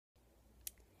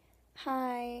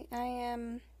Hi, I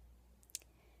am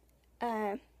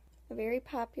a very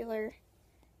popular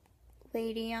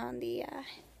lady on the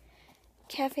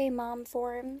Cafe Mom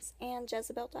forums and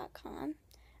Jezebel.com.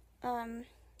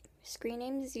 Screen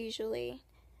name is usually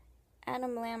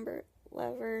Adam Lambert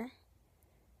Lover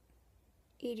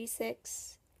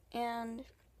 86, and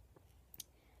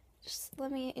just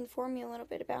let me inform you a little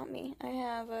bit about me.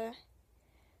 I'm a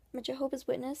Jehovah's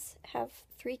Witness, have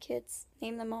 3 kids,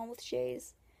 name them all with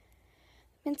J's.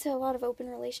 I'm into a lot of open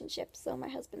relationships, though my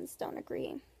husbands don't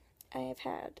agree. I have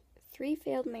had 3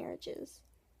 failed marriages,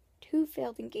 2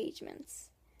 failed engagements,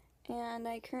 and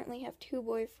I currently have 2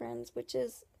 boyfriends, which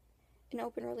is an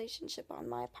open relationship on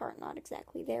my part, not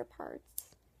exactly their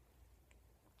parts.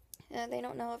 They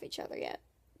don't know of each other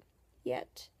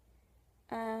yet.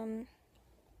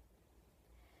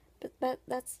 But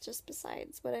that's just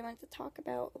besides what I wanted to talk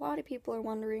about. A lot of people are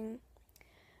wondering,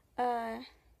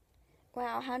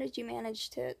 wow, how did you manage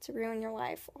to ruin your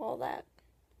life? All that,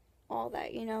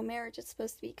 marriage is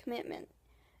supposed to be commitment.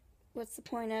 What's the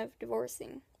point of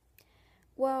divorcing?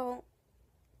 Well,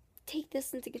 take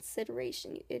this into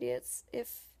consideration, you idiots.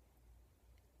 If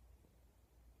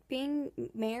being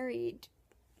married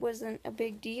wasn't a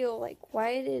big deal, like,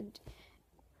 why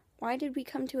did we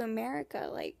come to America?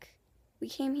 Like, we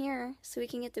came here so we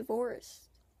can get divorced.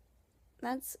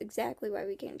 That's exactly why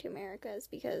we came to America, is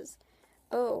because,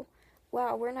 oh,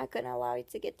 wow, we're not going to allow you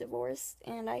to get divorced,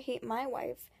 and I hate my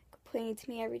wife complaining to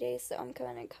me every day, so I'm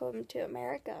going to come to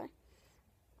America,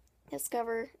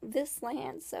 discover this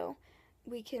land so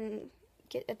we can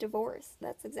get a divorce.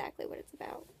 That's exactly what it's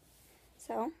about.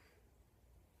 So,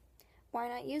 why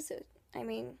not use it? I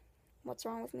mean, what's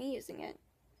wrong with me using it?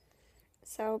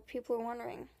 So, people are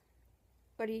wondering,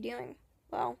 what are you doing?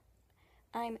 Well,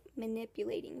 I'm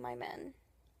manipulating my men.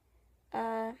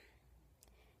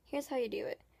 Here's how you do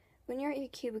it. When you're at your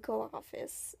cubicle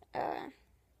office, you're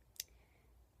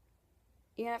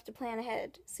gonna have to plan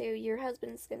ahead. So your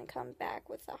husband's gonna come back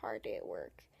with a hard day at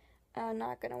work.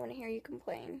 Not gonna want to hear you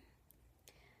complain.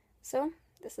 So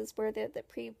this is where the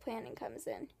pre-planning comes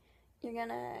in. You're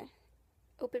gonna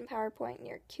open PowerPoint in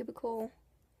your cubicle,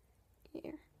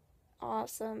 your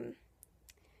awesome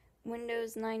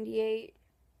Windows 98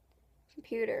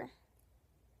 computer,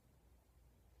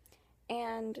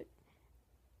 and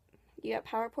you got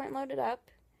PowerPoint loaded up,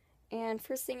 and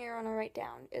first thing you're going to write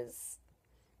down is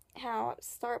how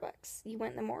Starbucks, you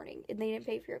went in the morning and they didn't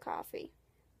pay for your coffee.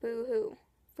 Boo-hoo.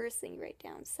 First thing you write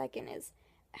down. Second is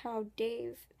how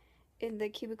Dave in the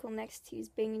cubicle next to you is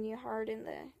banging you hard in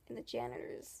the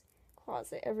janitor's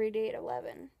closet every day at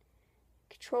 11.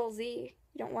 Control Z,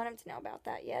 you don't want him to know about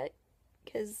that yet,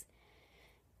 because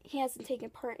he hasn't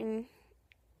taken part in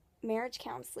marriage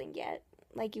counseling yet,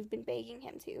 like you've been begging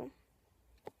him to.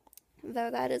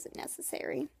 Though that isn't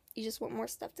necessary. You just want more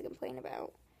stuff to complain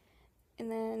about.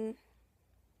 And then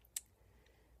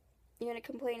you're going to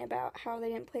complain about how they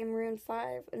didn't play Maroon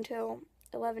 5 until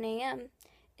 11 a.m.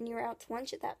 and you were out to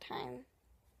lunch at that time.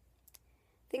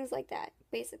 Things like that.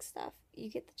 Basic stuff. You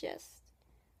get the gist.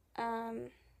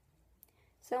 So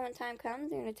when time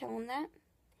comes, you're going to tell them that.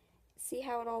 See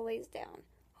how it all lays down.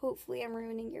 Hopefully I'm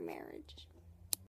ruining your marriage.